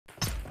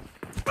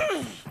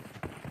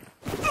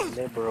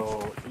ले ब्रो,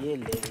 ये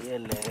ले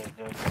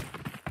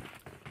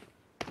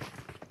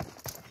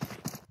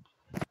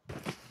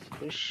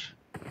खुश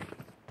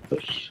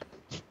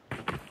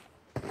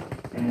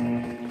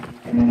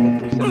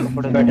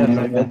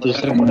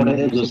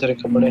दूसरे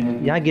कपड़े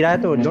यहाँ गिराया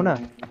तो लो ना।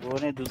 वो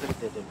नहीं, दूसरे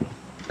दे दे ब्रो।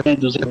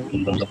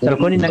 चल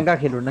कोई नहीं, नंगा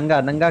खेलो,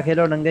 नंगा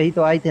खेलो, नंगे ही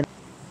तो आए थे।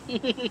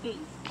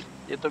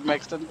 ये तो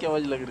मैक्सटन की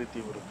आवाज लग रही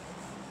थी ब्रो।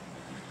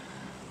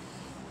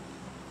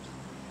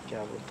 क्या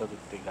बोलता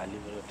दिखते, गाली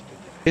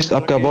बकते। इस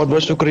आपका बहुत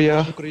बहुत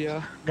शुक्रिया।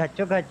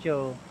 गच्चो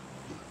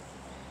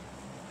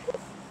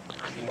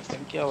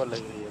मैक्सटन की आवाज लग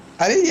रही है।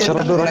 अरे ये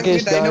चलो तो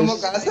राकेश डायनामो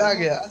गाइस, कहाँ से आ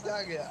गया?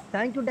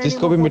 Thank you.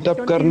 जिसको भी मीटअप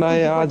करना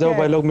है आ जाओ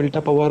भाई लोग,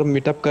 मीटअप और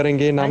मीटअप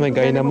करेंगे। नाम है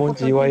गाइनामो,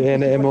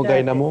 GYNAMO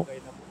गाइनामो।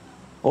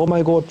 ओ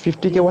माय गॉड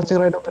 50 के watching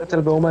right of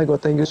channel. Oh my God,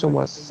 thank you so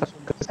much.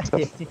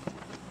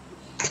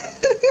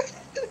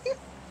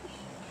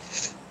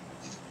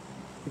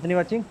 कितनी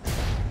वाचिंग?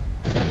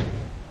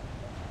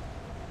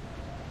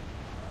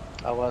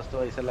 आवाज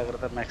तो ऐसा लग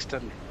रहा था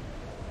मैक्सटन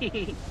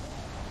है।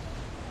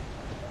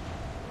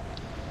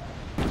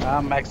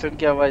 हाँ मैक्सटन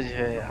की आवाज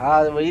है।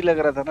 हाँ वही लग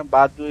रहा था ना,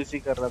 बात भी वैसी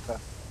कर रहा था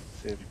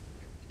सेम।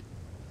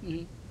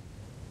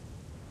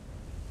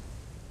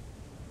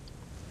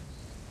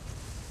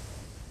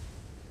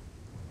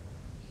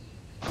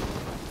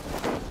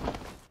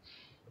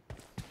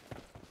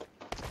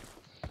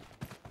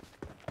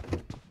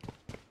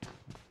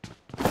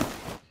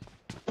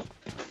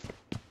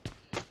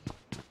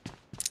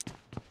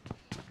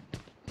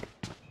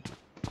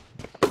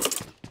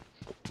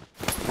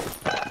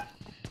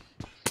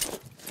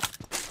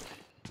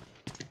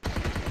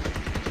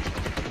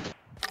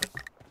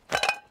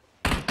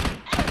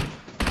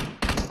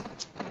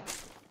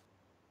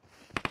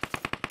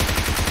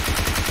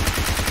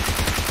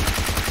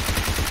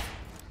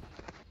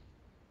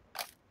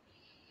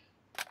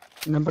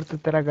 नंबर तो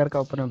तेरा घर का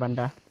ऊपर में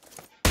बंदा।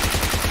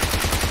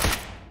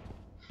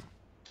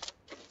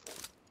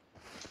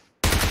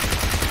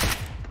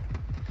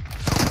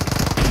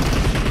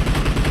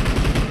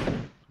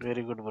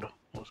 वेरी गुड ब्रो,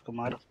 उसको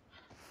मारो।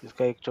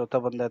 इसका एक चौथा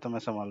बंदा है तो मैं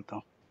संभालता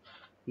हूँ।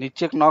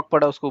 नीचे एक नॉक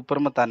पड़ा, उसको ऊपर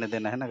मत आने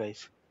देना है ना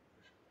गाइस।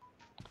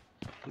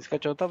 इसका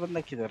चौथा बंदा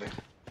किधर है?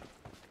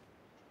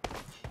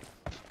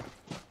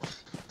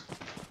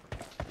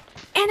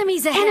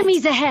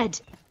 Enemies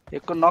ahead.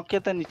 एक को नॉक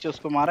किया था नीचे,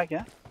 उसको मारा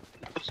क्या?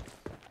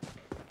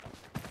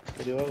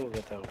 रिवाइव हो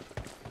गया था वो।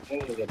 ये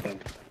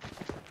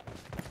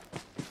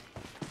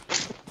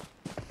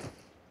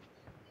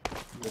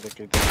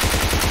देखिए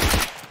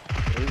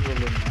वही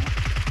बोले ना।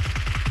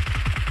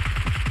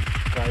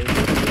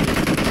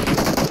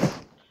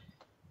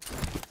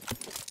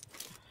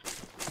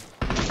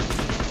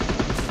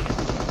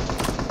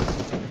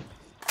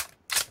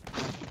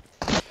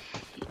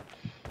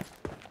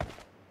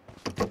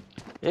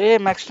 ए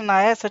मैक्सटन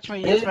आया है सच में।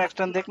 ये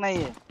मैक्सटन देखना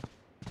ये।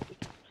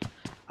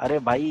 अरे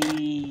भाई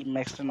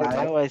मैक्सटन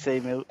आया हुआ ऐसे ही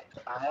में।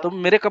 तो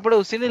मेरे कपड़े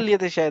उसी ने लिए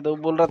थे शायद, वो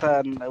बोल रहा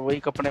था वही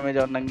कपड़े में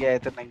जाओ, नंगे आए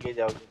थे नंगे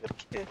जाओगे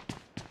करके।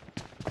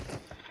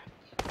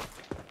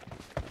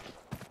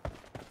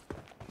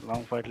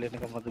 लॉन्ग फाइट लेने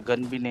का मतलब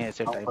गन भी नहीं है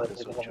ऐसे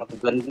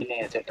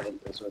टाइम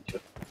पे सोचो।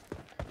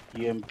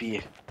 यूएमपी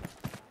है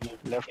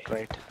लेफ्ट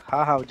राइट।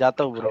 हाँ हाँ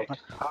जाता हूँ ब्रो।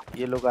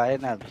 ये लोग आए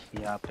ना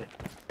अभी यहाँ पे।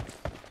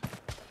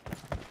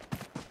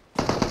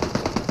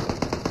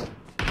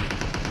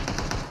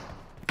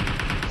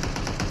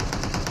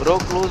 ब्रो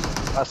क्लोज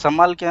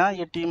संभाल के। हाँ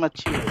ये टीम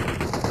अच्छी है।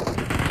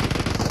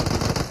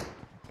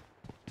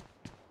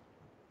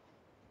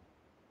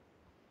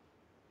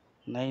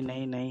 नहीं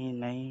नहीं नहीं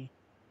नहीं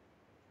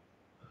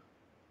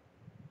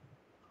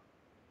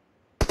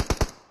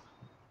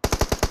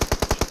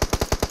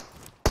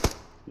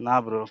ना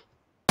ब्रो।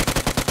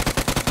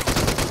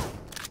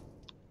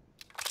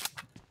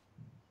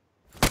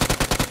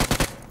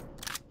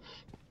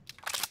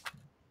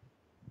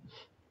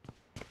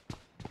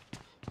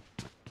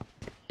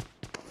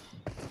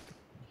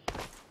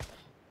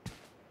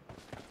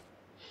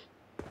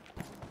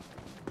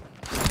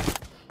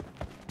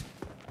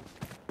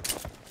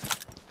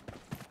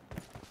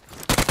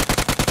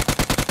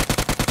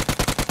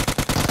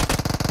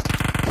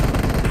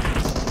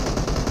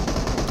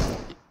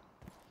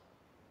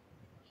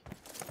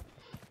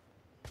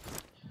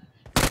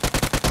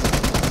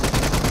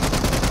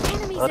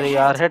 अरे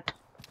यार हिट।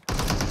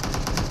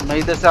 मैं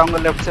इधर से आऊंगा,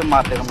 लेफ्ट से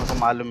मार देगा, मेरे को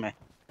मालूम है।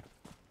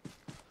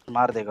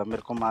 मार देगा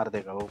मेरे को, मार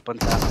देगा। Open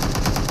say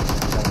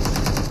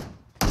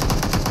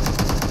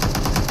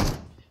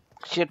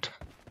shit.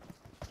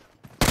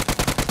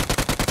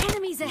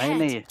 नहीं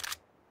नहीं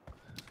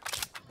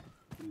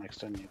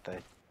नेक्स्ट टाइम नहीं होता है।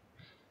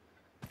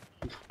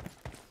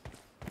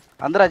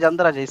 अंदर आजा,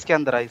 अंदर आजा। इसके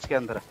अंदर आ, इसके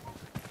अंदर।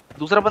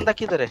 दूसरा बंदा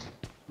किधर है?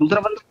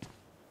 दूसरा बंदा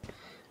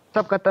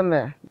सब खत्म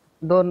है।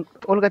 दो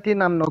उनका 3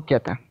 नाम नोक किया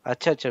था।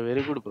 अच्छा अच्छा,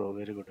 very good bro,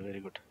 very good very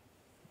good.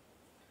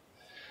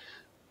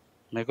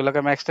 मेरे को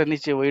लगा मैक्सटर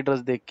नीचे वही ड्रेस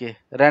देख के।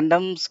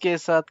 रैंडम्स के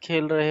साथ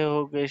खेल रहे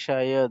होगे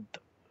शायद,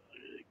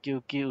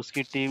 क्योंकि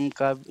उसकी टीम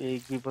का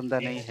एक भी बंदा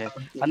नहीं है।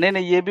 नहीं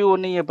नहीं ये भी वो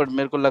नहीं है, पर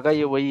मेरे को लगा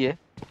ये वही है।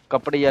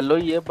 कपड़े येलो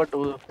ही है बट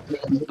वो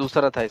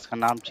दूसरा था, इसका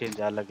नाम चेंज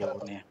अलग है,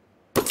 वो नहीं है।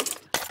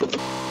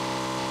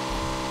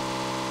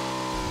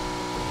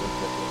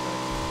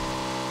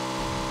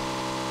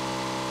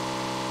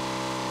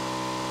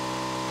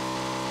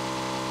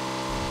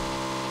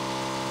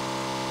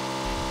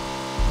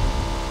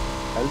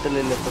 हेल्थ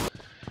ले लेते।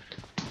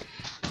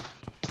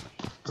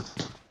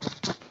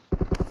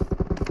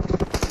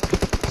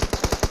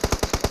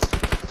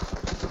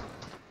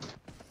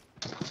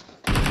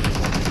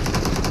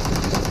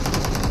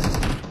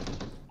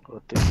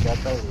 क्या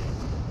था ये?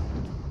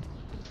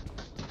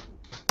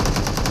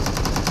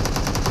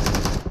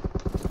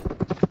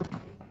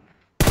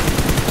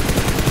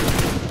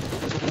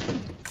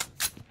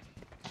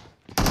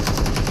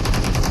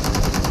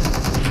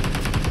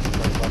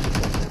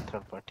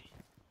 Third party.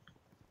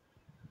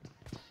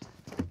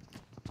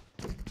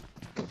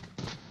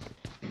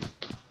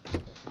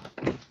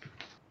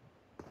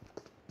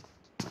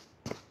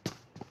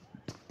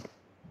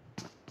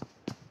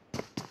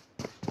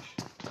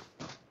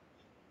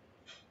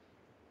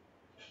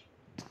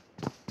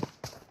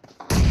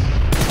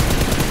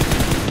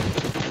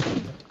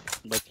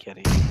 बच क्या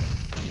रही है?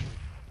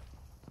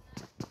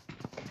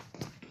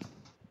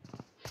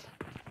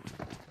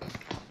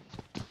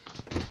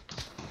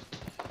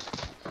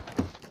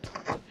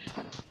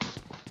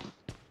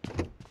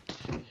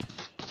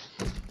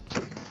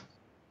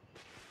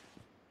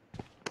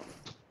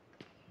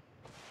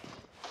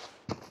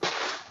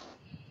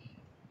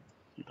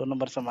 दो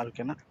नंबर संभाल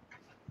के ना,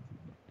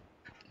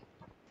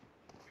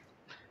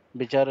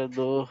 बेचारे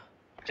दो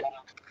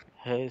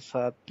है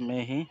साथ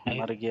में ही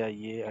मर गया,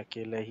 ये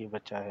अकेला ही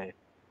बचा है।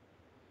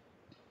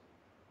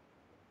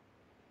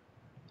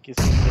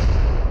 किसी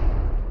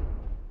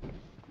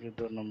ये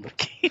दो नंबर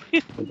की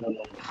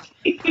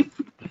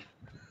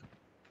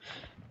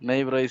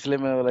नहीं ब्रो, इसलिए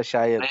मैं बोला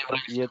शायद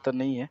ये तो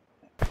नहीं है।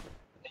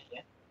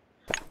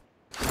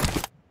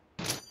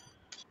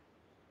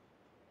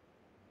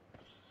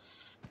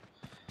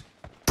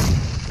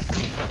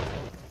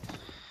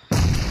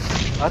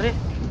 अरे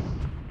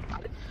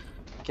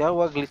क्या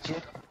हुआ ग्लिच है?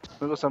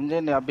 मेरे को समझे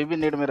नहीं, अभी भी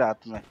नेट मेरे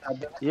हाथ में।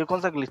 ये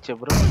कौन सा ग्लिच है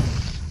ब्रो?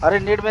 अरे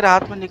नेट मेरे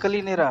हाथ में निकल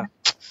ही नहीं रहा।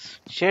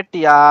 शिट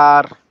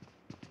यार,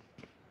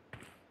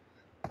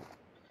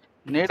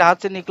 नेट हाथ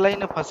से निकला ही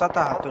नहीं, फंसा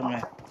था हाथों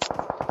में।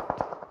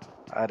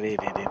 अरे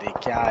रे रे रे,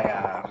 क्या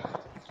यार।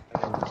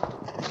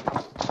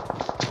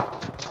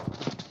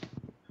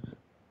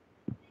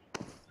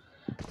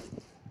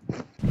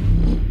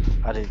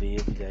 अरे रे, ये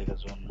भी जाएगा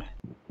जोन में।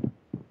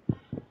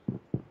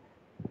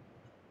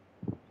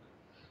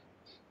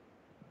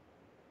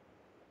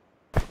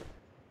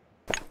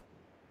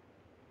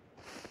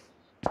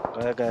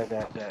 गया गया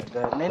गया गया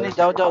गया। नहीं नहीं,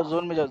 जाओ जाओ,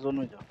 जोन में जाओ, जोन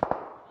में जाओ।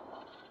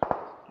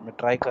 मैं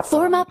ट्राई कर रहा हूँ।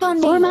 Form up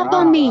on me. Form up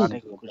on me. आने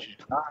की कोशिश।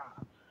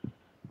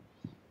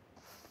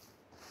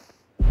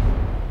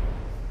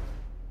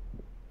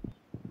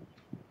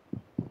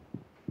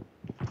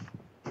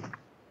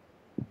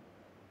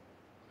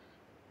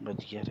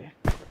 बच गया रे,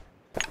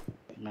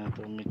 मैंने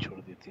तो उम्मीद छोड़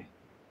दी थी।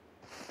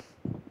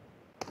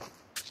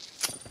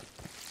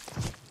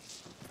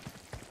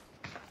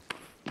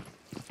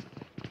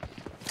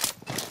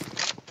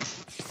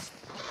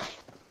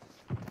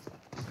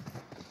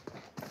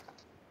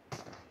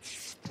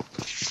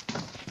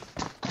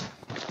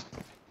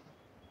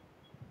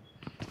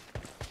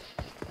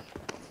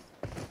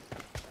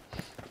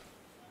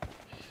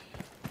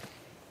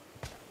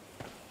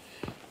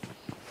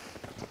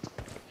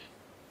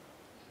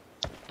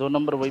 दो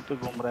नंबर वहीं पे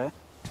घूम रहा है।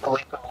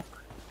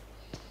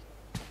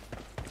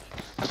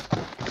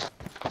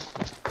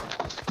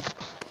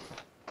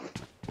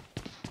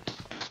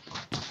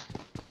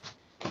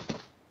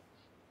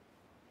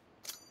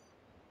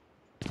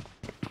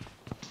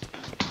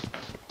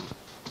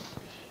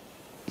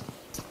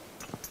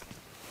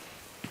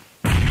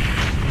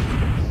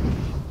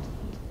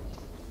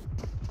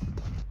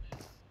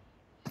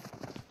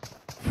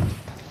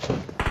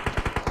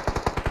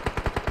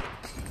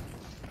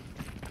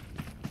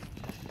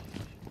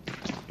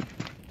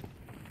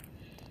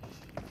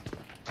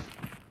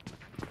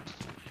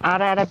 आ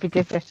रहा है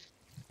पीछे से।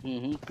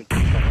 पीछे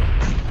से।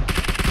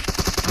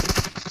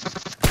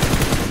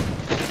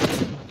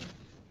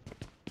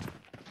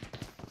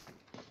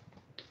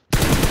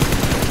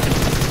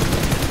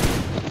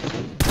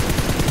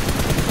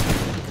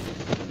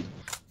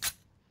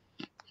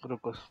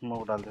 रुको,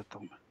 स्मोक डाल देता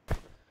हूँ मैं।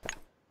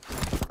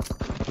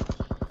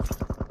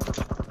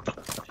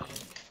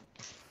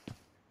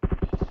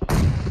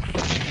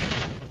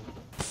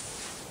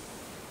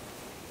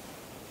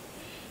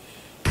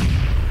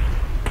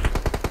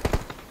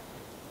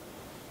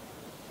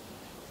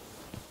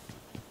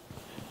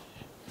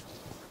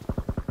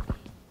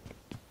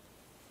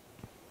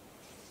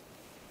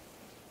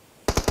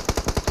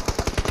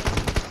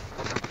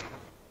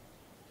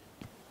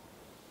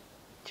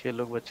 छह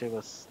लोग बचे,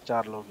 बस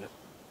 4 लोग हैं।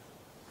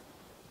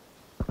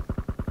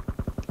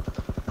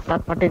 साथ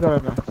पार्टी करो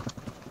ना।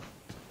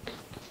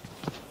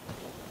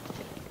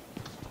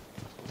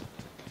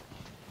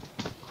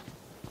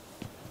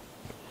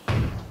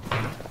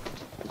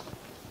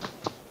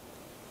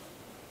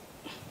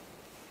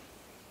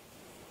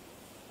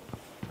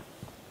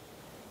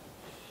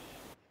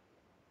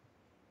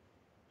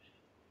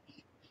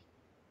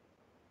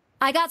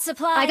 I got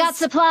supplies. I got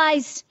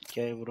supplies.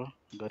 क्या है ब्रो?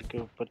 घर के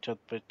ऊपर छत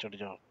पे चढ़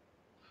जाओ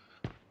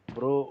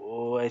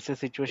ब्रो। ऐसे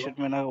सिचुएशन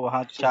में ना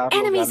वहाँ 4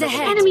 लोग Enemies जाने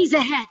ahead. पड़ेंगे। Enemies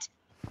ahead.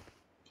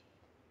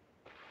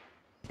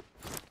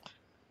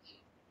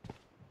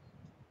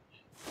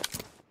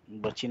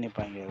 बच ही नहीं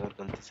पाएंगे अगर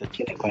गलती से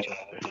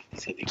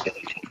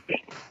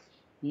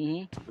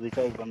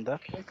दिखा एक बंदा।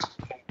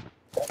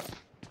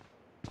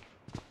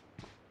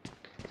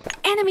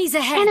 Enemies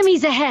ahead.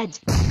 Enemies ahead.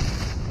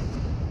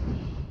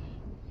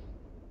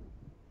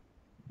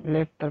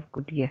 Left तरफ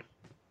कुछ है।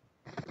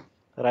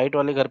 राइट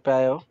वाले घर पे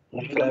आए हो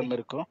दिख रहा है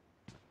मेरे को।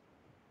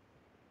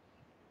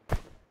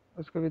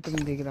 उसको भी तुम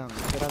दिख रहा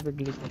हूँ तेरा भी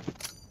ग्लिच है।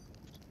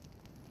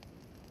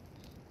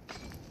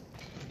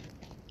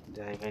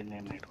 जाएगा ही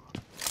नहीं मेरे को।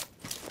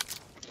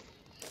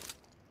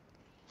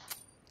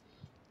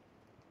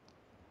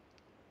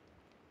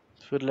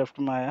 फिर लेफ्ट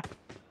में आया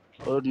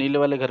और नीले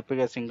वाले घर पे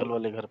गया, सिंगल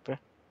वाले घर पे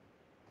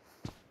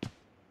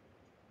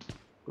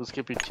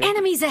उसके पीछे।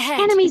 Enemies ahead.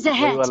 Enemies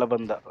वही ahead. वाला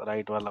बंदा,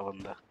 राइट वाला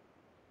बंदा।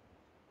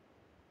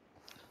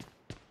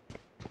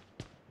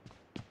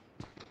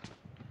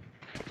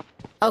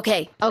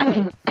 Okay.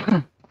 Okay.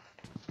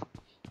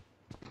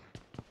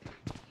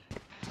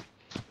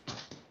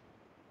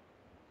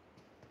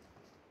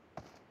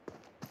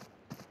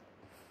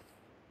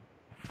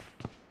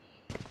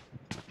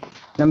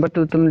 नंबर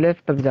 2 तुम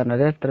लेफ्ट तरफ जाना,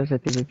 लेफ्ट तरफ से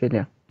टीवी पे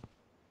जा।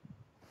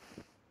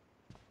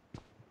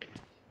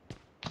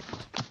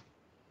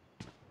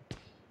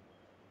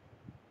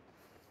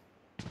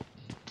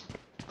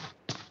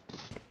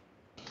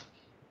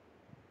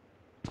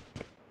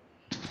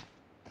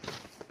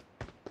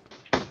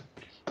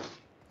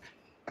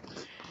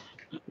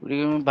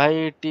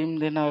 भाई टीम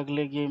देना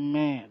अगले गेम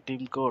में,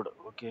 टीम कोड।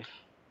 ओके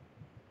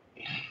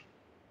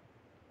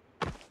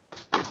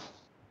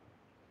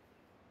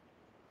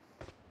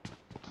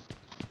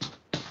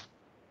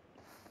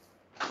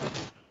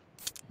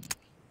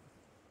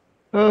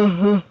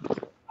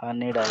हाँ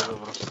नहीं आएगा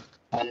ब्रो,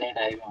 हाँ नहीं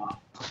आएगा।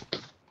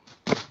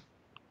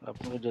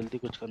 अपने को जल्दी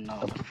कुछ करना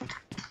होगा।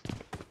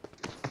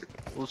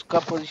 उसका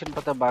पोजीशन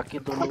पता, बाकी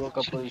दो लोगों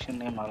का पोजीशन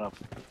नहीं मारा।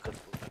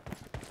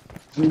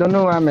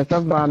 दोनों वहाँ में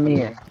सब वहाँ में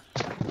है।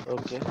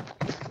 ओके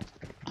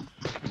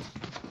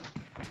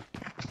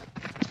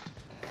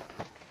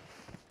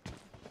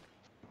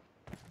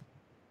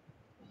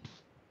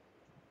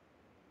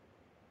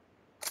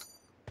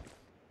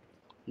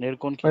नेड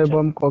कौन कोई खींचा?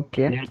 बम को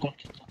किया?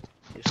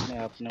 इसने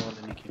अपने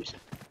वाले ने खींचा।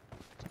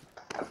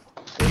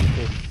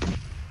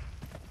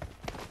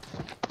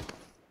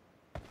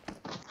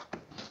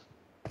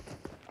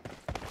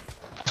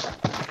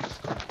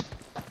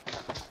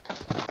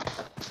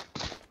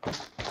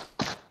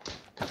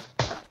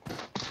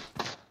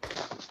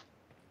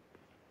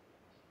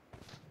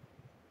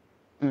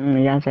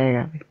 यहाँ से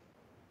आएगा।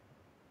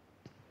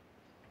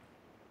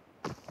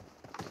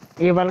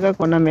 ये वाला का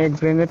कोना में एक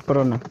ग्रेनेड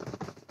करो ना।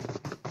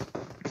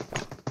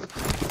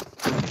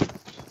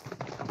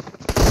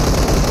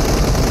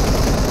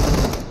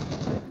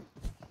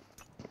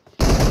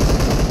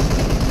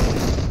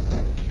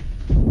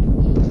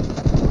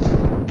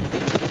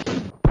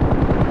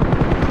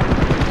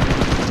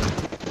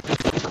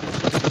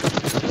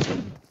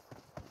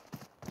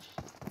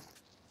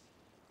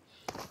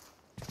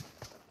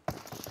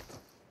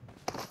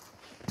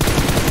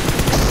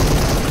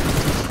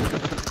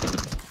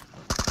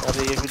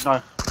 अरे ये भी ना।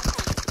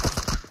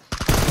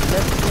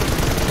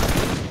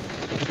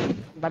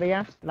 बढ़िया,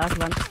 लास्ट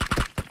वन।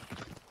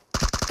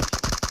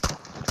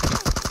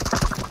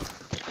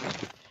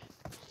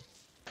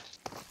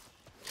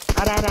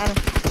 अरे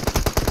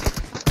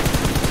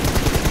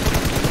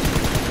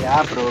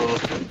क्या ब्रो?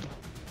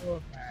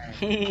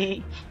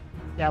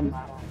 क्या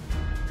मारा?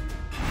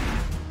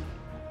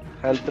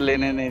 हेल्प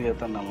लेने नहीं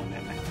देता ना मुझे।